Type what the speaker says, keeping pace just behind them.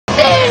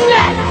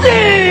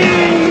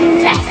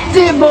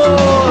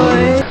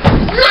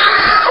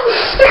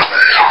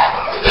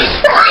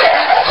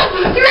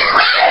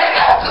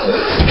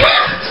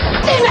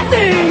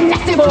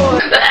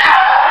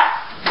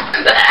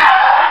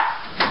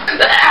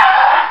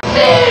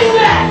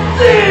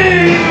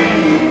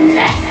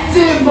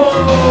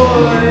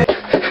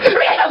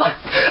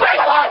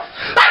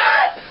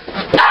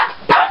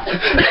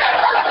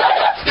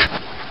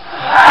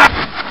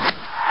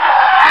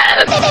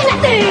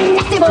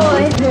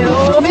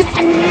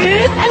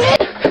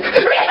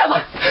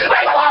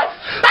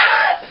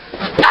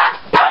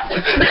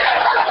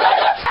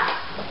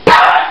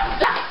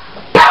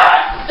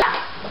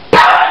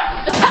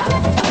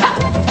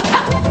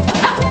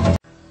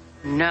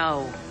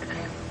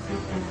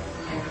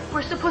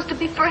We're supposed to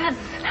be friends.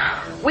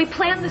 We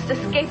planned this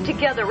escape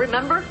together,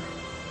 remember?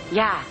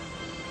 Yeah.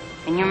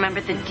 And you remember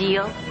the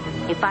deal?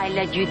 If I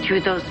led you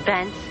through those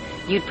vents,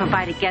 you'd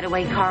provide a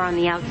getaway car on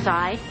the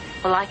outside?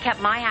 Well, I kept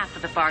my half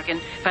of the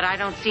bargain, but I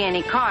don't see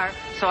any car,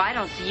 so I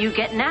don't see you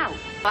getting out.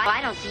 I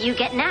don't see you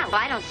getting out.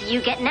 I don't see you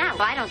getting out.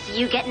 I don't see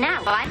you getting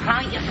out. How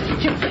you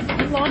stupid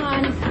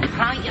blonde?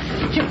 How you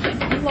stupid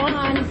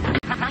blonde?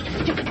 How you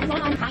stupid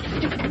blonde? How you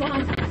stupid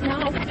blonde?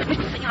 No.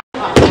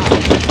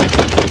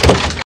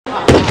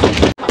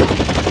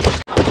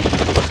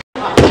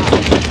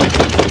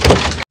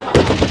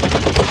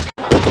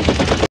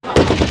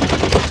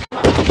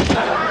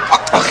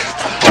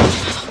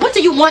 What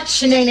do you want,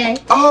 Shanae?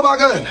 Oh my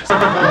goodness.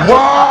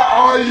 Why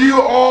are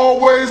you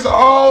always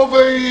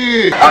over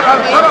here?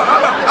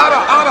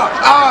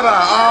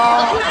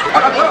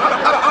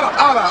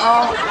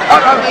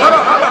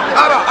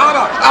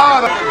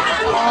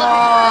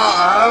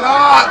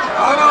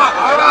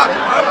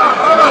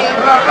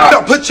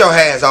 Don't put your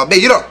hands on me.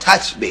 You don't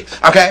touch me,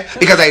 okay?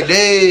 Because ain't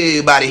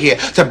nobody here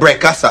to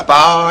break us up,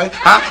 all right?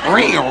 Huh?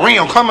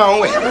 Ring, come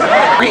on with it.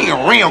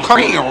 Ring,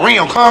 come.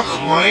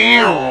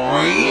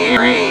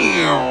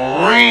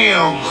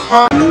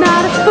 I'm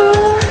not a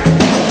fool,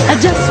 I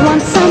just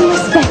want some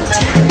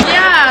respect.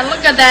 Yeah,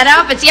 look at that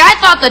outfit. See, I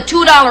thought the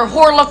 $2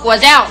 whore look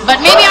was out, but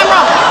maybe I'm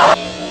wrong.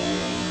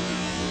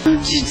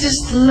 Don't you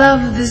just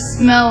love the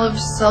smell of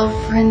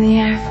sulfur in the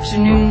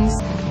afternoons?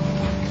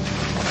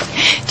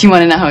 Do you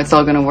want to know how it's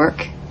all going to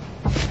work?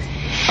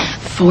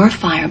 4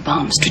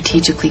 firebombs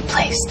strategically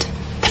placed.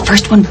 The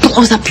first one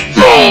blows up.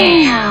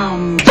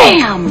 Bam!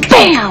 Bam!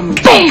 Bam!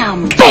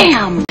 Bam!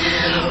 Bam!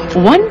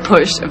 One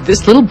push of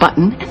this little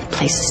button and the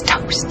place is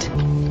toast.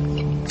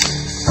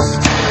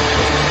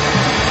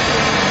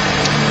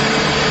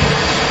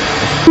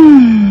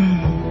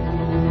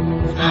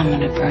 I'm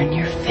gonna burn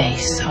your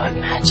face so it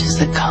matches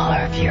the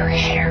color of your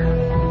hair.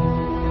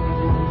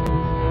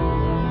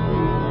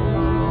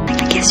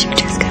 I guess you're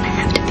just gonna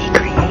have to be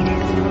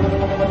creative.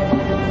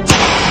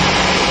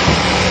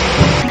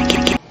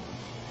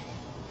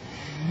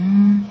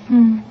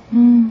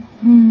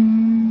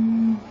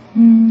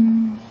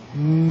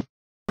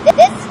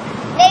 This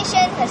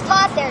nation has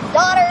taught their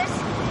daughters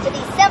to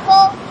be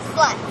simple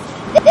sluts.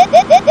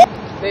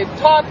 They've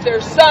taught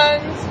their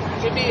sons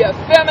to be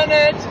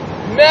effeminate,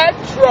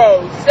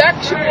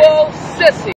 metrosexual sissies.